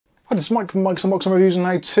Hi, this is Mike from Mike's Unboxing Reviews and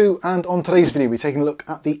How To, and on today's video we're taking a look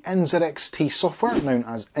at the NZXT software known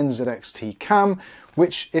as NZXT CAM,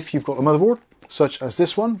 which if you've got a motherboard such as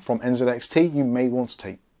this one from NZXT you may want to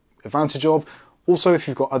take advantage of. Also, if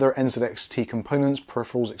you've got other NZXT components,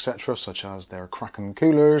 peripherals, etc., such as their Kraken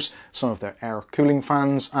coolers, some of their air cooling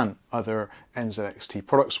fans, and other NZXT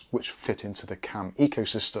products which fit into the CAM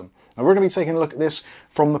ecosystem. Now, we're going to be taking a look at this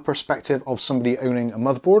from the perspective of somebody owning a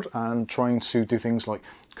motherboard and trying to do things like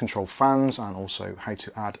control fans and also how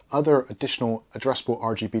to add other additional addressable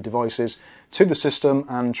RGB devices to the system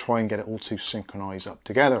and try and get it all to synchronize up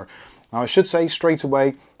together. Now, I should say straight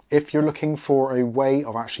away, if you're looking for a way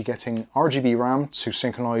of actually getting RGB RAM to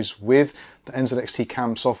synchronize with the NZXT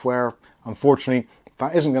CAM software, unfortunately,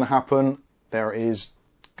 that isn't going to happen. There is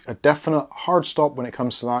a definite hard stop when it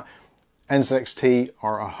comes to that. NZXT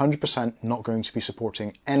are 100% not going to be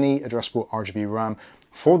supporting any addressable RGB RAM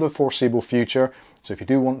for the foreseeable future. So if you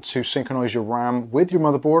do want to synchronize your RAM with your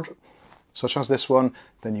motherboard, such as this one,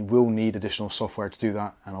 then you will need additional software to do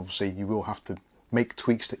that. And obviously you will have to make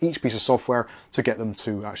tweaks to each piece of software to get them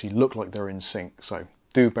to actually look like they're in sync. So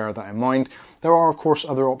do bear that in mind. There are of course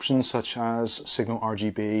other options such as Signal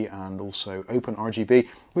RGB and also Open RGB,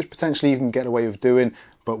 which potentially you can get away with doing,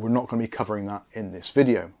 but we're not going to be covering that in this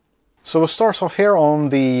video. So we'll start off here on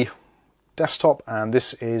the desktop, and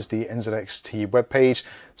this is the NZXT webpage,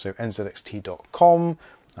 so nzxt.com.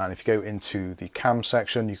 And if you go into the CAM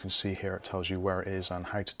section, you can see here it tells you where it is and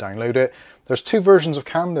how to download it. There's two versions of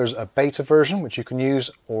CAM. There's a beta version, which you can use,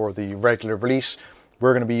 or the regular release.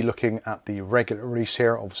 We're going to be looking at the regular release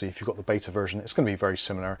here. Obviously, if you've got the beta version, it's going to be very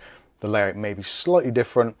similar. The layout may be slightly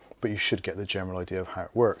different, but you should get the general idea of how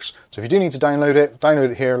it works. So if you do need to download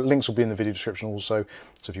it here. Links will be in the video description also.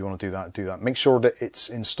 So if you want to do that, do that. Make sure that it's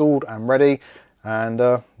installed and ready. And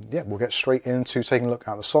yeah, we'll get straight into taking a look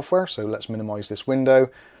at the software. So let's minimize this window.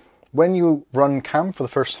 When you run CAM for the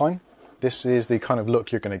first time, this is the kind of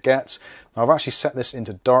look you're going to get. Now, I've actually set this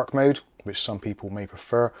into dark mode, which some people may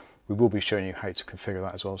prefer. We will be showing you how to configure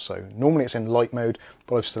that as well. So normally it's in light mode,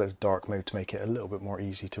 but I've set it as dark mode to make it a little bit more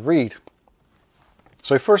easy to read.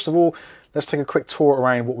 So first of all, let's take a quick tour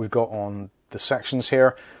around what we've got on the sections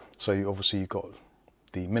here. So obviously you've got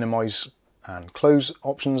the minimize and close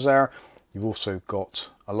options there. You've also got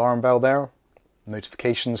alarm bell there,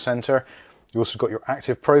 notification center. You also got your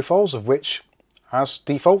active profiles, of which as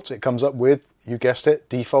default it comes up with, you guessed it,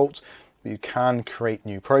 default. You can create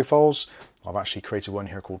new profiles. I've actually created one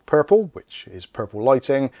here called purple, which is purple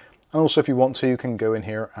lighting. And also if you want to, you can go in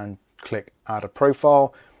here and click add a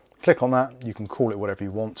profile. Click on that, you can call it whatever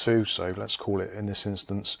you want to. So let's call it, in this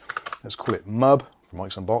instance, let's call it Mub from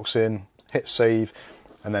Mike's Unboxing. Hit save,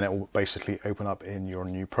 and then it will basically open up in your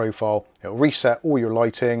new profile. It will reset all your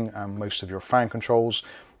lighting and most of your fan controls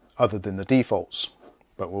other than the defaults.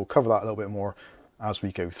 But we'll cover that a little bit more as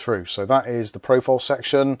we go through. So that is the profile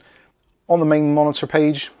section. On the main monitor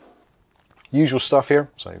page, usual stuff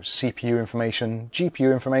here. So CPU information,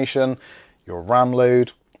 GPU information, your RAM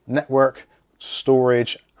load, network,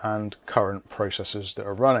 storage, and current processors that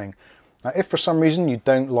are running. Now, if for some reason you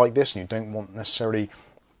don't like this and you don't want necessarily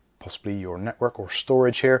possibly your network or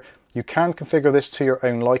storage here, you can configure this to your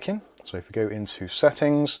own liking. So if you go into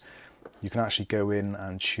settings, you can actually go in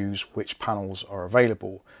and choose which panels are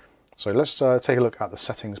available. So let's take a look at the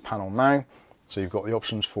settings panel now. So you've got the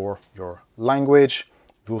options for your language.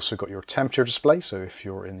 You've also got your temperature display. So if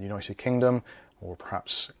you're in the United Kingdom or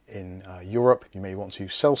perhaps in Europe, you may want to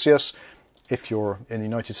use Celsius. If you're in the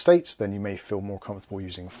United States, then you may feel more comfortable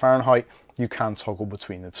using Fahrenheit. You can toggle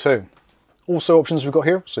between the two. Also options we've got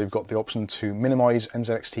here. So you've got the option to minimize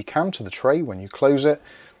NZXT CAM to the tray when you close it.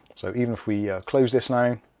 So even if we close this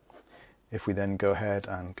now, if we then go ahead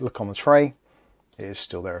and look on the tray, it is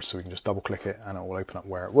still there. So we can just double click it and it will open up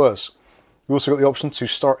where it was. We've also got the option to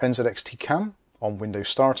start NZXT CAM on Windows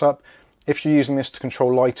Startup. If you're using this to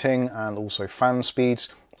control lighting and also fan speeds,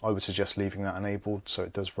 I would suggest leaving that enabled so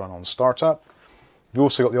it does run on startup. You've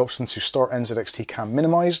also got the option to start NZXT CAM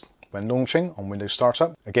minimized when launching on Windows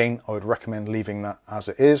Startup. Again, I would recommend leaving that as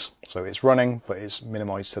it is. So it's running, but it's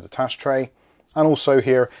minimized to the task tray. And also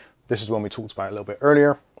here, this is one we talked about a little bit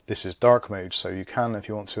earlier. This is dark mode, so you can, if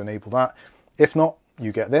you want to, enable that. If not,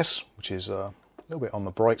 you get this, which is a little bit on the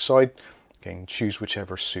bright side. Again, choose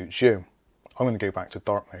whichever suits you. I'm going to go back to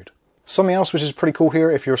dark mode. Something else which is pretty cool here,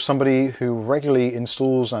 if you're somebody who regularly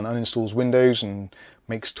installs and uninstalls Windows and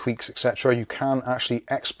makes tweaks, etc., you can actually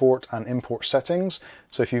export and import settings.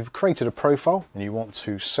 So if you've created a profile and you want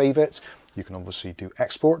to save it, you can obviously do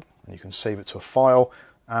export and you can save it to a file,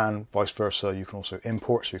 and vice versa, you can also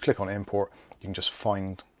import. So you click on import, you can just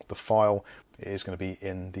find the file. It is going to be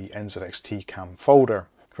in the NZXT CAM folder.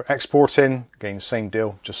 For exporting, again, same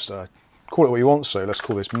deal, just call it what you want. So let's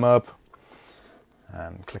call this mub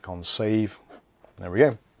and click on save. There we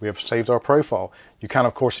go. We have saved our profile. You can,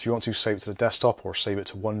 of course, if you want to, save it to the desktop or save it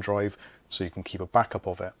to OneDrive so you can keep a backup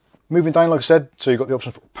of it. Moving down, like I said, so you've got the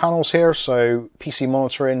option for panels here. So PC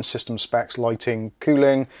monitoring, system specs, lighting,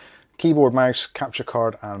 cooling, keyboard, mouse, capture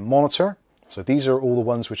card, and monitor. So these are all the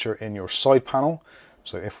ones which are in your side panel.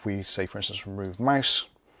 So if we say, for instance, remove mouse,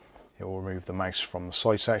 it will remove the mouse from the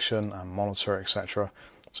side section and monitor, etc.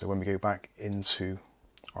 So when we go back into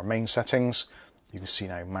our main settings, you can see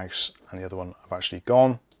now mouse and the other one have actually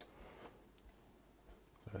gone.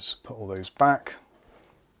 Let's put all those back.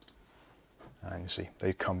 And you see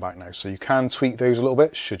they come back now. So you can tweak those a little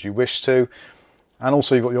bit should you wish to. And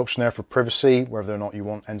also you've got the option there for privacy, whether or not you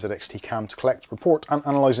want NZXT CAM to collect, report and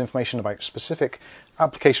analyze information about specific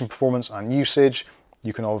application performance and usage.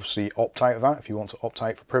 You can obviously opt out of that. If you want to opt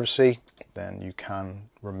out for privacy, then you can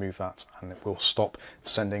remove that and it will stop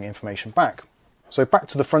sending information back. So back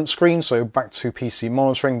to the front screen, so back to PC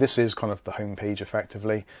monitoring. This is kind of the home page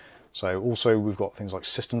effectively. So also we've got things like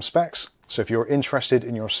system specs. So if you're interested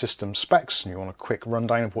in your system specs and you want a quick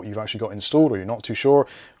rundown of what you've actually got installed, or you're not too sure,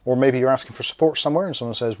 or maybe you're asking for support somewhere and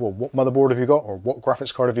someone says, well, what motherboard have you got, or what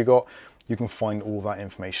graphics card have you got, you can find all that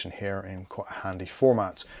information here in quite a handy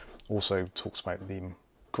format. Also talks about the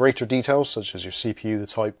greater details such as your CPU, the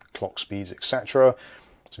type, clock speeds, etc.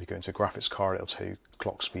 So if you go into graphics card, it'll tell you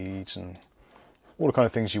clock speeds and all the kind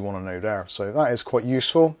of things you want to know there. So that is quite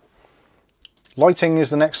useful. Lighting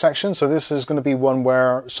is the next section. So this is going to be one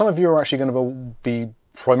where some of you are actually going to be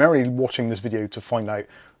primarily watching this video to find out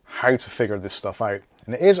how to figure this stuff out.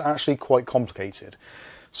 And it is actually quite complicated.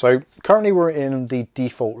 So currently we're in the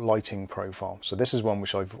default lighting profile. So this is one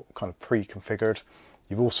which I've kind of pre-configured.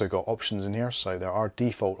 You've also got options in here. So there are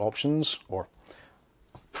default options, or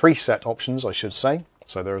preset options, I should say.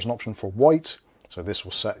 So there is an option for white. So this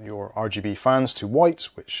will set your RGB fans to white,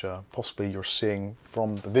 which possibly you're seeing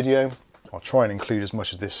from the video. I'll try and include as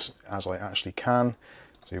much of this as I actually can.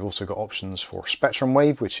 So you've also got options for spectrum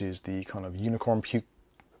wave, which is the kind of unicorn puke.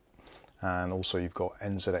 And also you've got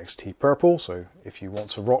NZXT purple. So if you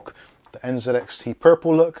want to rock the NZXT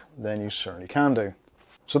purple look, then you certainly can do.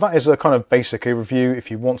 So that is a kind of basic overview. If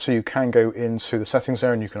you want to, you can go into the settings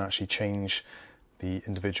there and you can actually change the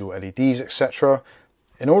individual LEDs, etc.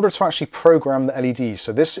 In order to actually program the LEDs,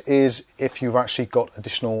 so this is if you've actually got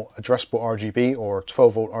additional addressable RGB or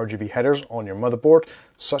 12 volt RGB headers on your motherboard,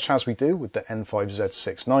 such as we do with the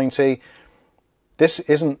N5Z690. This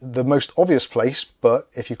isn't the most obvious place, but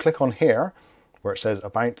if you click on here, where it says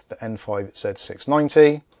about the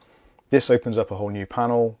N5Z690, this opens up a whole new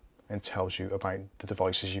panel and tells you about the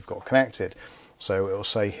devices you've got connected. So it will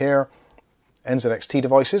say here, NZXT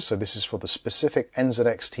devices, so this is for the specific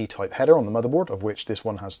NZXT type header on the motherboard, of which this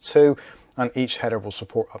one has 2, and each header will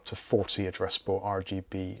support up to 40 addressable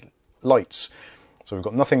RGB lights. So we've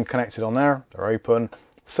got nothing connected on there, they're open.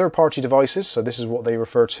 Third-party devices, so this is what they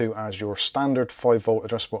refer to as your standard 5 volt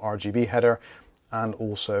addressable RGB header, and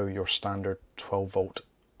also your standard 12 volt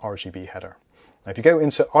RGB header. Now if you go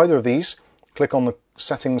into either of these, click on the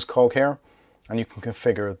settings cog here, and you can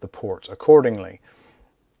configure the port accordingly.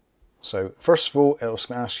 So first of all, it's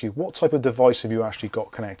going to ask you what type of device have you actually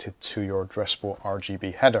got connected to your addressable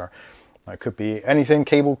RGB header. Now, it could be anything,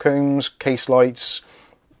 cable combs, case lights,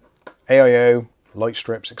 AIO, light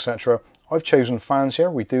strips, etc. I've chosen fans here.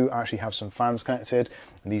 We do actually have some fans connected.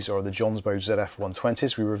 And these are the Johnsbo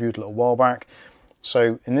ZF120s we reviewed a little while back.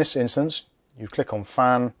 So in this instance, you click on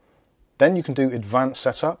fan, then you can do advanced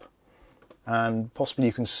setup. And possibly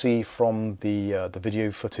you can see from the video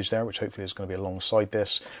footage there, which hopefully is going to be alongside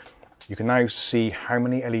this, you can now see how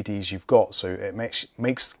many LEDs you've got. So it makes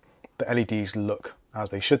the LEDs look as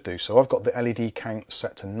they should do. So I've got the LED count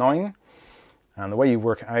set to 9. And the way you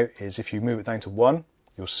work it out is if you move it down to 1,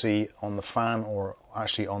 you'll see on the fan, or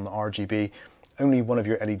actually on the RGB, only one of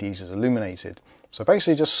your LEDs is illuminated. So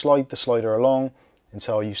basically just slide the slider along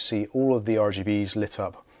until you see all of the RGBs lit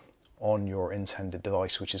up on your intended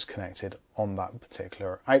device, which is connected on that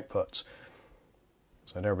particular output.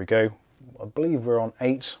 So there we go. I believe we're on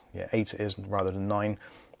 8. Yeah, 8 it is rather than 9.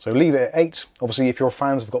 So leave it at 8. Obviously, if your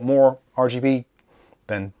fans have got more RGB,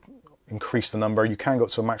 then increase the number. You can go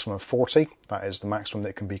up to a maximum of 40. That is the maximum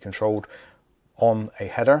that can be controlled on a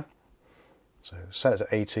header. So set it to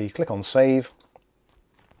 80, click on save,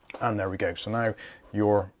 and there we go. So now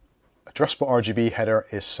your addressable RGB header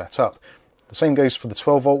is set up. The same goes for the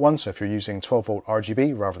 12 volt one. So if you're using 12 volt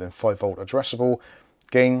RGB rather than 5 volt addressable,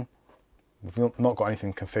 again, we've not got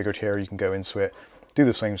anything configured here. You can go into it, do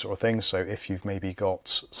the same sort of thing. So if you've maybe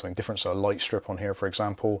got something different, so a light strip on here, for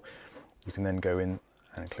example, you can then go in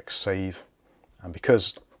and click save. And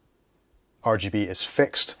because RGB is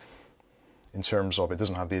fixed in terms of it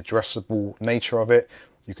doesn't have the addressable nature of it,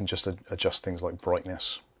 you can just adjust things like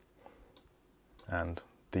brightness and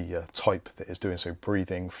the type that is doing, so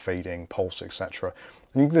breathing, fading, pulse, etc.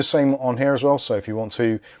 And you can do the same on here as well. So if you want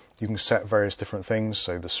to, you can set various different things.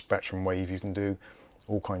 So the spectrum wave, you can do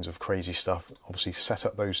all kinds of crazy stuff. Obviously set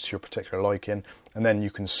up those to your particular liking, and then you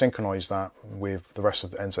can synchronize that with the rest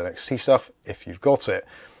of the NZXT stuff if you've got it.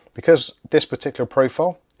 Because this particular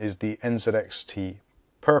profile is the NZXT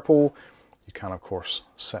purple, you can of course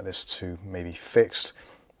set this to maybe fixed,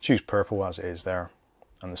 choose purple as it is there,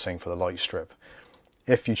 and the same for the light strip.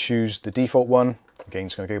 If you choose the default one, again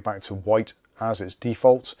it's going to go back to white as its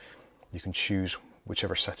default. You can choose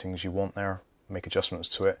whichever settings you want there, make adjustments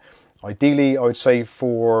to it. Ideally, I would say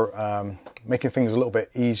for making things a little bit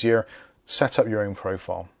easier, set up your own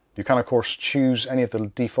profile. You can of course choose any of the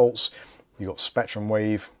defaults. You've got spectrum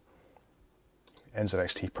wave,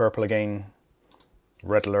 NZXT purple again,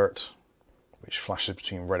 red alert, which flashes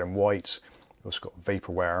between red and white. You've also got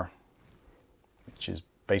vaporware, which is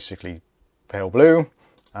basically pale blue,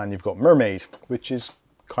 and you've got mermaid, which is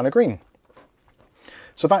kind of green.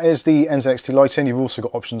 So that is the NZXT lighting. You've also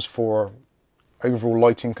got options for overall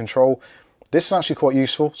lighting control. This is actually quite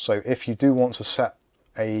useful. So if you do want to set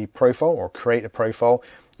a profile or create a profile,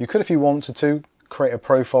 you could, if you wanted to, create a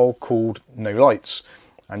profile called no lights,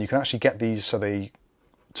 and you can actually get these so they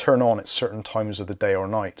turn on at certain times of the day or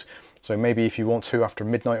night. So maybe if you want to, after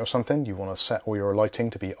midnight or something, you want to set all your lighting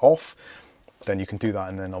to be off, then you can do that,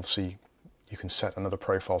 and then obviously you can set another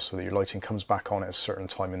profile so that your lighting comes back on at a certain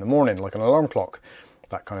time in the morning, like an alarm clock,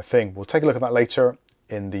 that kind of thing. We'll take a look at that later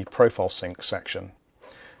in the profile sync section.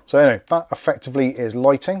 So anyway, that effectively is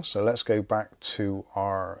lighting. So let's go back to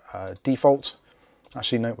our default.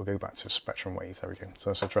 Actually, no, we'll go back to spectrum wave. There we go. So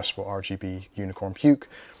that's addressable RGB unicorn puke.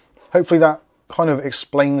 Hopefully that kind of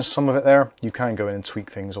explains some of it there. You can go in and tweak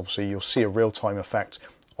things. Obviously, you'll see a real-time effect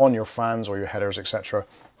on your fans or your headers, etc.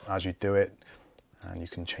 as you do it. And you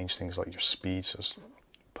can change things like your speed. So just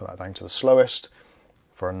put that down to the slowest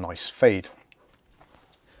for a nice fade.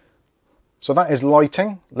 So that is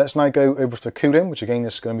lighting. Let's now go over to cooling, which again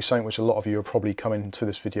is going to be something which a lot of you are probably coming to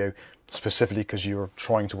this video specifically because you're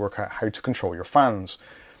trying to work out how to control your fans.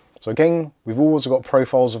 So again, we've always got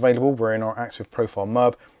profiles available. We're in our active profile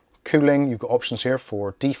mub. Cooling, you've got options here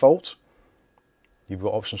for default. You've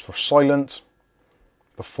got options for silent,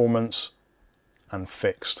 performance, and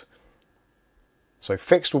fixed. So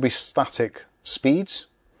fixed will be static speeds.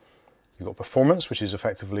 You've got performance, which is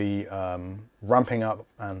effectively ramping up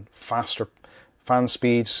and faster fan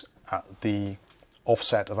speeds at the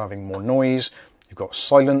offset of having more noise. You've got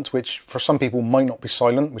silent, which for some people might not be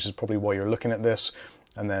silent, which is probably why you're looking at this.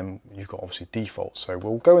 And then you've got obviously default. So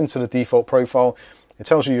we'll go into the default profile. It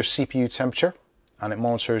tells you your CPU temperature and it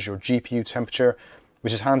monitors your GPU temperature,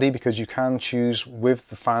 which is handy because you can choose with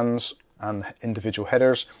the fans and individual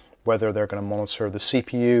headers whether they're going to monitor the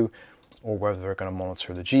CPU or whether they're going to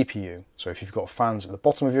monitor the GPU. So if you've got fans at the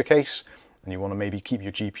bottom of your case and you want to maybe keep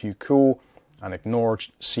your GPU cool and ignore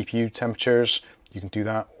CPU temperatures, you can do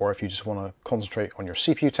that. Or if you just want to concentrate on your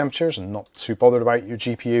CPU temperatures and not too bothered about your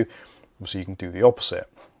GPU, obviously you can do the opposite.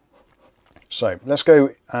 So let's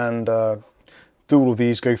go and do all of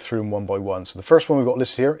these, go through them one by one. So the first one we've got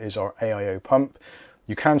listed here is our AIO pump.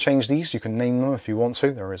 You can change these, you can name them if you want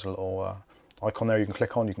to. There is a little icon there you can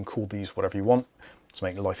click on, you can call these whatever you want to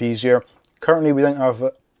make life easier. Currently we don't have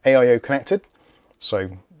AIO connected, so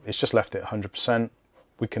it's just left at 100%.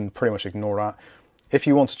 We can pretty much ignore that. If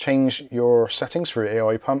you want to change your settings for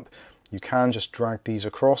your AIO pump, you can just drag these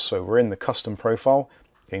across. So we're in the custom profile.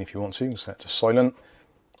 Again, if you want to, you can set it to silent.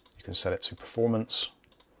 You can set it to performance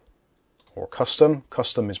or custom.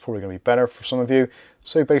 Custom is probably going to be better for some of you.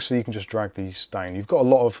 So basically you can just drag these down. You've got a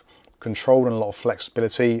lot of control and a lot of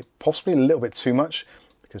flexibility, possibly a little bit too much,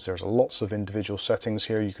 because there's lots of individual settings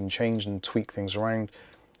here. You can change and tweak things around.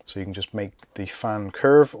 So you can just make the fan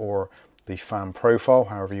curve or the fan profile,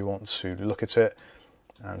 however you want to look at it,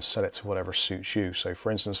 and set it to whatever suits you. So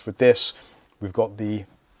for instance, with this, we've got the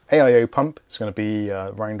AIO pump. It's going to be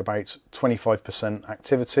around about 25%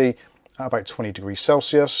 activity at about 20 degrees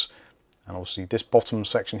Celsius. And obviously this bottom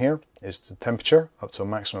section here is the temperature up to a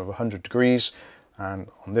maximum of 100 degrees. And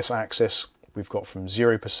on this axis, we've got from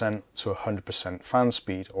 0% to 100% fan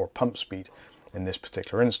speed or pump speed in this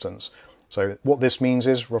particular instance. So what this means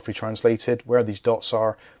is, roughly translated, where these dots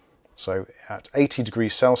are, so at 80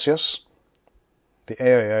 degrees Celsius, the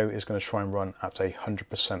AIO is going to try and run at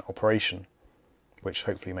 100% operation, which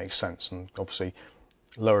hopefully makes sense. And obviously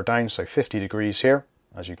lower down, so 50 degrees here,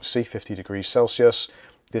 as you can see, 50 degrees Celsius,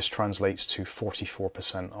 this translates to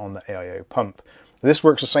 44% on the AIO pump. This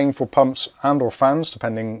works the same for pumps and or fans,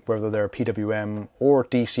 depending whether they're PWM or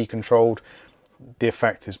DC controlled. The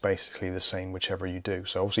effect is basically the same whichever you do.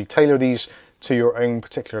 So obviously tailor these to your own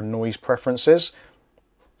particular noise preferences.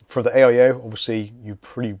 For the AIO, obviously you're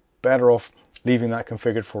pretty better off leaving that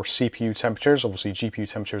configured for CPU temperatures. Obviously GPU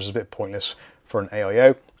temperatures is a bit pointless for an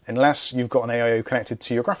AIO, unless you've got an AIO connected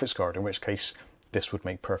to your graphics card, in which case this would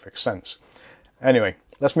make perfect sense. Anyway,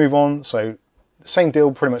 let's move on. So the same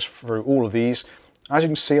deal pretty much through all of these. As you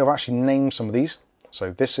can see, I've actually named some of these.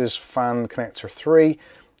 So this is fan connector 3,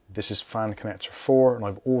 this is fan connector 4, and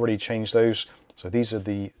I've already changed those. So these are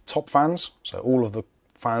the top fans. So all of the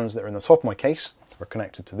fans that are in the top of my case are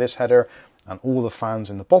connected to this header, and all the fans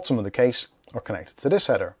in the bottom of the case are connected to this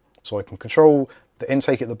header. So I can control the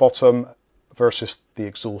intake at the bottom versus the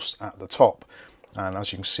exhaust at the top. And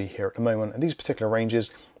as you can see here at the moment, in these particular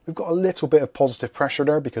ranges, we've got a little bit of positive pressure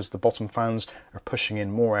there because the bottom fans are pushing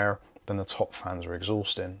in more air than the top fans are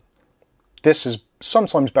exhausting. This is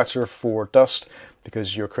sometimes better for dust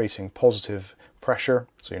because you're creating positive pressure,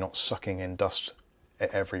 so you're not sucking in dust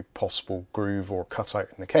at every possible groove or cutout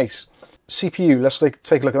in the case. CPU, let's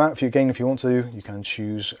take a look at that. If you want to, you can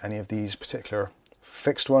choose any of these particular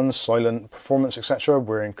fixed ones, silent, performance, etc.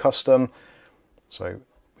 We're in custom, so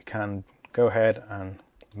we can go ahead and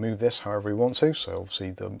move this however we want to. So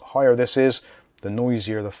obviously the higher this is, the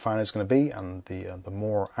noisier the fan is going to be, and the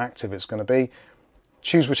more active it's going to be.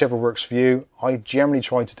 Choose whichever works for you. I generally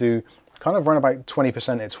try to do kind of around about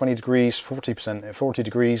 20% at 20 degrees, 40% at 40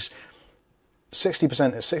 degrees,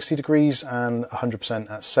 60% at 60 degrees, and 100%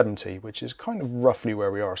 at 70, which is kind of roughly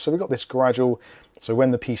where we are. So we've got this gradual, so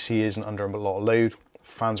when the PC isn't under a lot of load,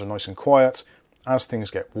 fans are nice and quiet. As things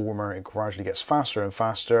get warmer, it gradually gets faster and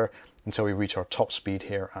faster until we reach our top speed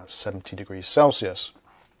here at 70 degrees Celsius.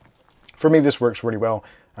 For me, this works really well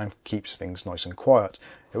and keeps things nice and quiet.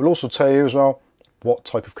 It will also tell you as well what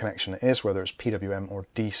type of connection it is, whether it's PWM or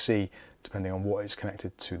DC, depending on what is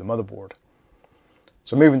connected to the motherboard.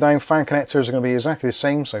 So moving down, fan connectors are going to be exactly the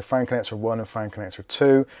same. So fan connector 1 and fan connector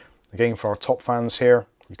 2. Again, for our top fans here,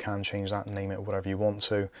 you can change that and name it whatever you want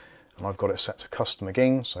to. And I've got it set to custom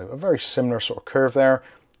again. So a very similar sort of curve there.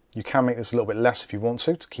 You can make this a little bit less if you want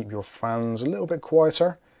to keep your fans a little bit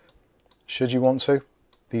quieter, should you want to.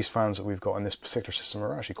 These fans that we've got in this particular system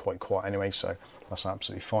are actually quite quiet anyway, so that's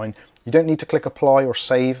absolutely fine. You don't need to click apply or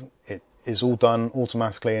save. It is all done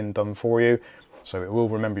automatically and done for you. So it will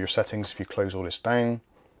remember your settings if you close all this down,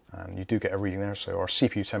 and you do get a reading there. So our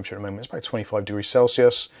CPU temperature at the moment is about 25 degrees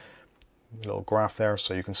Celsius. A little graph there,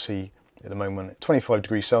 so you can see at the moment at 25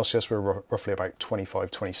 degrees Celsius, we're roughly about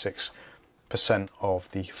 25-26% of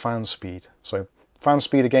the fan speed. So fan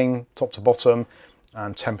speed again, top to bottom,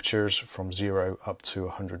 and temperatures from 0 up to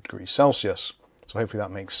 100 degrees Celsius. So hopefully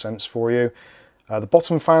that makes sense for you. The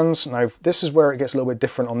bottom fans, now this is where it gets a little bit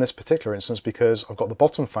different on this particular instance, because I've got the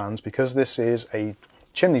bottom fans, because this is a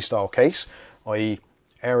chimney style case, i.e.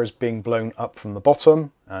 air is being blown up from the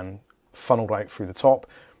bottom and funneled out through the top.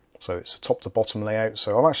 So it's a top to bottom layout.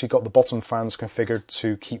 So I've actually got the bottom fans configured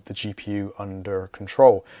to keep the GPU under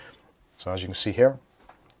control. So as you can see here,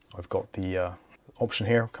 I've got the option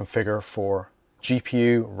here, configure for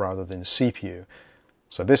GPU rather than CPU.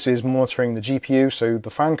 So this is monitoring the GPU, so the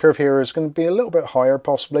fan curve here is going to be a little bit higher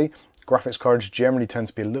possibly. Graphics cards generally tend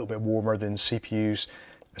to be a little bit warmer than CPUs,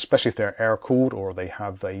 especially if they're air cooled or they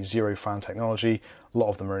have a zero fan technology. A lot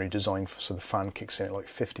of them are only designed so the fan kicks in at like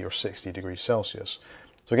 50 or 60 degrees Celsius.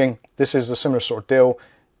 So again, this is a similar sort of deal.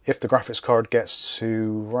 If the graphics card gets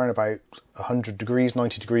to around about 100 degrees,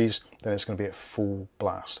 90 degrees, then it's going to be at full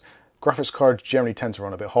blast. Graphics cards generally tend to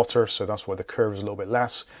run a bit hotter, so that's why the curve is a little bit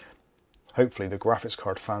less. Hopefully the graphics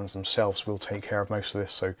card fans themselves will take care of most of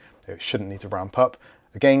this, so it shouldn't need to ramp up.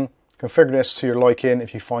 Again, configure this to your liking.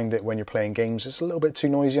 If you find that when you're playing games it's a little bit too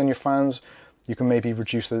noisy on your fans, you can maybe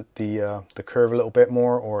reduce the curve a little bit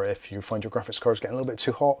more, or if you find your graphics cards getting a little bit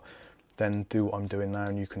too hot, then do what I'm doing now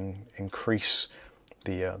and you can increase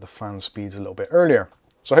the fan speeds a little bit earlier.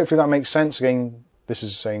 So hopefully that makes sense. Again, this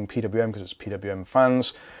is saying PWM because it's PWM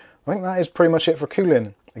fans. I think that is pretty much it for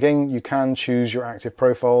cooling. Again, you can choose your active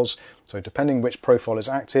profiles. So depending which profile is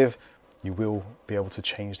active, you will be able to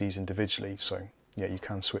change these individually. So yeah, you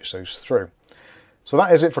can switch those through. So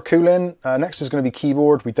that is it for cooling. Next is going to be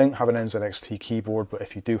keyboard. We don't have an NZXT keyboard, but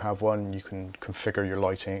if you do have one, you can configure your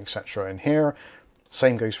lighting, etc. in here.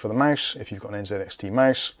 Same goes for the mouse, if you've got an NZXT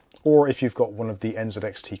mouse, or if you've got one of the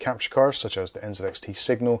NZXT capture cards, such as the NZXT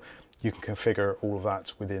Signal, you can configure all of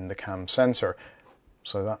that within the CAM center.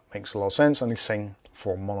 So that makes a lot of sense, and the same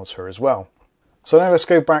for monitor as well. So now let's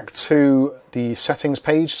go back to the settings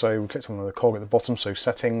page. So we clicked on the cog at the bottom, so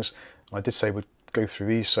settings. I did say we'd go through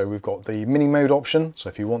these. So we've got the mini mode option. So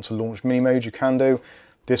if you want to launch mini mode, you can do.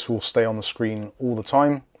 This will stay on the screen all the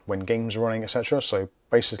time when games are running, etc. So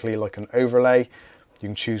basically like an overlay. You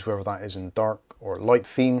can choose whether that is in dark or light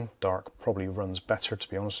theme. Dark probably runs better, to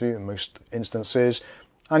be honest with you, in most instances.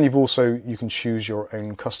 And you can choose your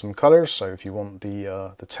own custom colors. So if you want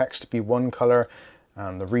the text to be one color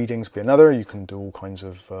and the readings be another, you can do all kinds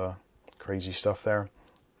of crazy stuff there.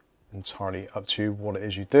 Entirely up to you what it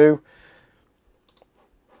is you do.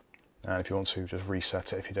 And if you want to, just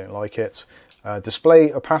reset it if you don't like it.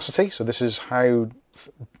 Display opacity. So this is how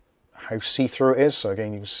see-through it is. So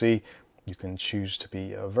again, you can see you can choose to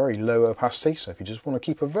be a very low opacity. So if you just want to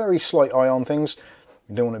keep a very slight eye on things,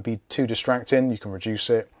 you don't want to be too distracting, you can reduce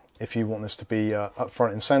it. If you want this to be up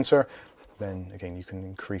front and center, then again, you can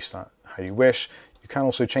increase that how you wish. You can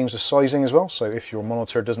also change the sizing as well. So if your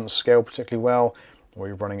monitor doesn't scale particularly well, or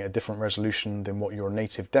you're running at a different resolution than what your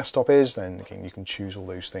native desktop is, then again, you can choose all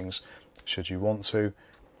those things should you want to.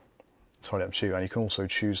 Entirely up to you. And you can also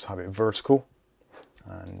choose to have it vertical,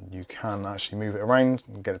 and you can actually move it around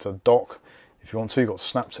and get it to dock if you want to. You've got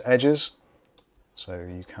snap to edges, so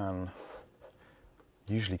you can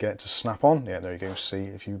usually get it to snap on. Yeah, there you go. See,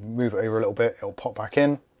 if you move it over a little bit, it'll pop back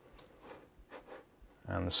in.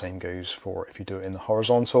 And the same goes for if you do it in the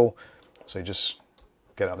horizontal. So just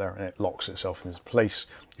get out there and it locks itself into place.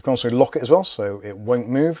 You can also lock it as well, so it won't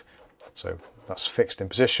move. So that's fixed in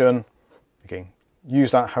position. Again,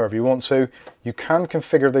 use that however you want to. You can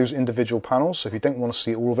configure those individual panels. So if you don't want to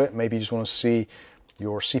see all of it, maybe you just want to see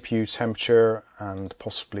your CPU temperature and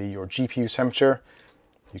possibly your GPU temperature,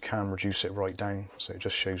 you can reduce it right down. So it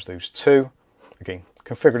just shows those two. Again,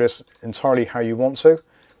 configure this entirely how you want to.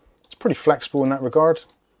 It's pretty flexible in that regard,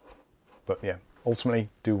 but yeah, ultimately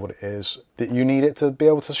do what it is that you need it to be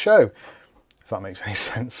able to show, if that makes any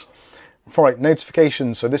sense. Right,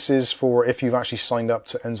 notifications. So this is for if you've actually signed up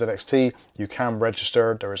to NZXT, you can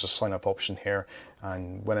register. There is a sign up option here,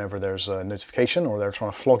 and whenever there's a notification or they're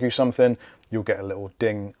trying to flog you something, you'll get a little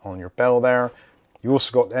ding on your bell there. You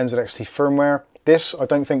also got the NZXT firmware. This I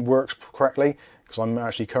don't think works correctly because I'm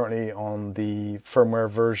actually currently on the firmware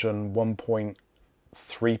version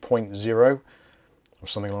 1.3.0 or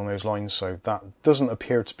something along those lines, so that doesn't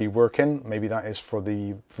appear to be working. Maybe that is for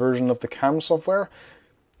the version of the CAM software.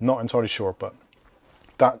 Not entirely sure, but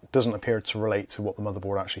that doesn't appear to relate to what the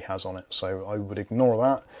motherboard actually has on it, so I would ignore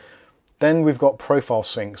that. Then we've got profile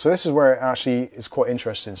sync. So this is where it actually is quite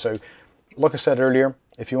interesting. So like I said earlier,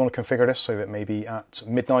 if you want to configure this so that maybe at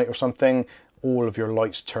midnight or something, all of your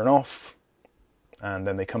lights turn off and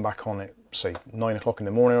then they come back on at say 9 o'clock in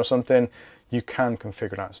the morning or something, you can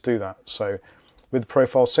configure that to do that. So with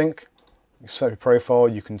profile sync, you set your profile,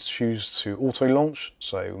 you can choose to auto launch.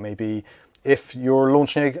 So maybe if you're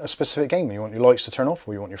launching a specific game and you want your lights to turn off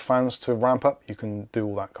or you want your fans to ramp up, you can do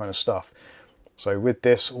all that kind of stuff. So with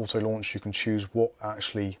this auto launch, you can choose what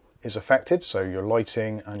actually is affected. So your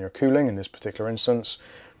lighting and your cooling in this particular instance.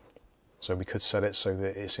 So we could set it so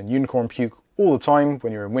that it's in unicorn puke all the time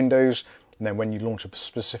when you're in Windows, and then when you launch a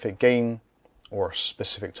specific game or a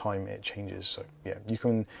specific time, it changes. So yeah, you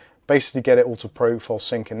can basically get it all to profile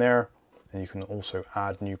sync in there, and you can also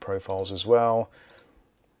add new profiles as well.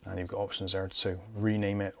 And you've got options there to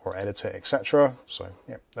rename it or edit it, etc. So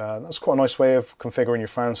yeah, that's quite a nice way of configuring your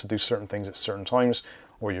fans to do certain things at certain times,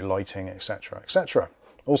 or your lighting, etc., etc.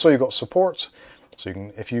 Also, you've got support. So you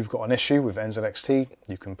can, if you've got an issue with NZXT,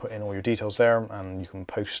 you can put in all your details there, and you can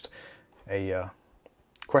post a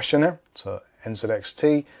question there to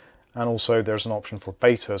NZXT. And also there's an option for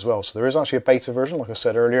beta as well. So there is actually a beta version, like I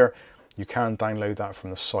said earlier. You can download that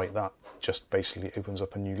from the site. That just basically opens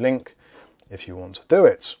up a new link if you want to do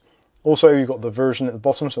it. Also, you've got the version at the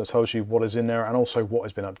bottom, so it tells you what is in there and also what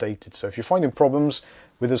has been updated. So if you're finding problems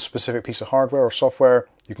with a specific piece of hardware or software,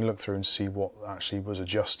 you can look through and see what actually was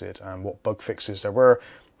adjusted and what bug fixes there were,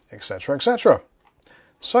 etc., etc.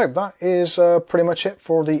 So that is pretty much it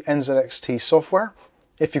for the NZXT software.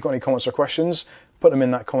 If you've got any comments or questions, put them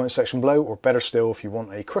in that comment section below, or better still, if you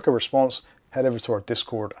want a quicker response, head over to our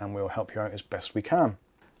Discord and we'll help you out as best we can.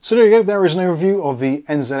 So there you go, there is an overview of the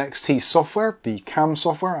NZXT software, the CAM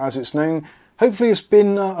software as it's known. Hopefully it's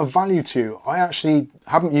been of value to you. I actually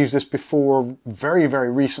haven't used this before very,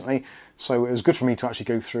 very recently, so it was good for me to actually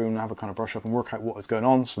go through and have a kind of brush up and work out what was going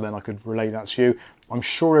on, so then I could relay that to you. I'm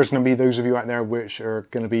sure there's going to be those of you out there which are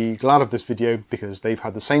going to be glad of this video because they've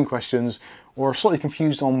had the same questions or are slightly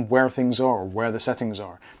confused on where things are or where the settings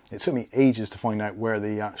are. It took me ages to find out where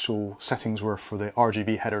the actual settings were for the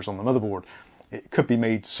RGB headers on the motherboard. It could be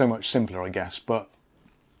made so much simpler, I guess, but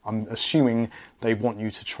I'm assuming they want you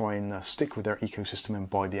to try and stick with their ecosystem and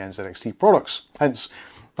buy the NZXT products. Hence,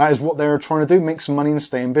 that is what they're trying to do, make some money and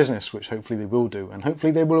stay in business, which hopefully they will do. And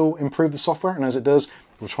hopefully they will improve the software, and as it does,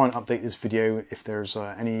 we'll try and update this video if there's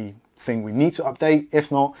anything we need to update.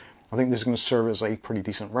 If not, I think this is going to serve as a pretty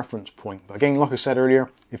decent reference point. But again, like I said earlier,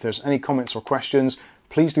 if there's any comments or questions,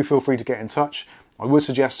 please do feel free to get in touch. I would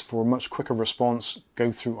suggest for a much quicker response,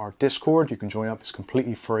 go through our Discord. You can join up, it's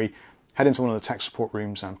completely free. Head into one of the tech support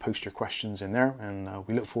rooms and post your questions in there, and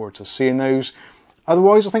we look forward to seeing those.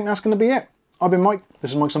 Otherwise, I think that's going to be it. I've been Mike,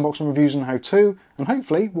 this is Mike's Unboxing Reviews and How To, and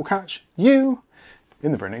hopefully we'll catch you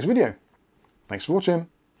in the very next video. Thanks for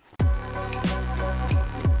watching.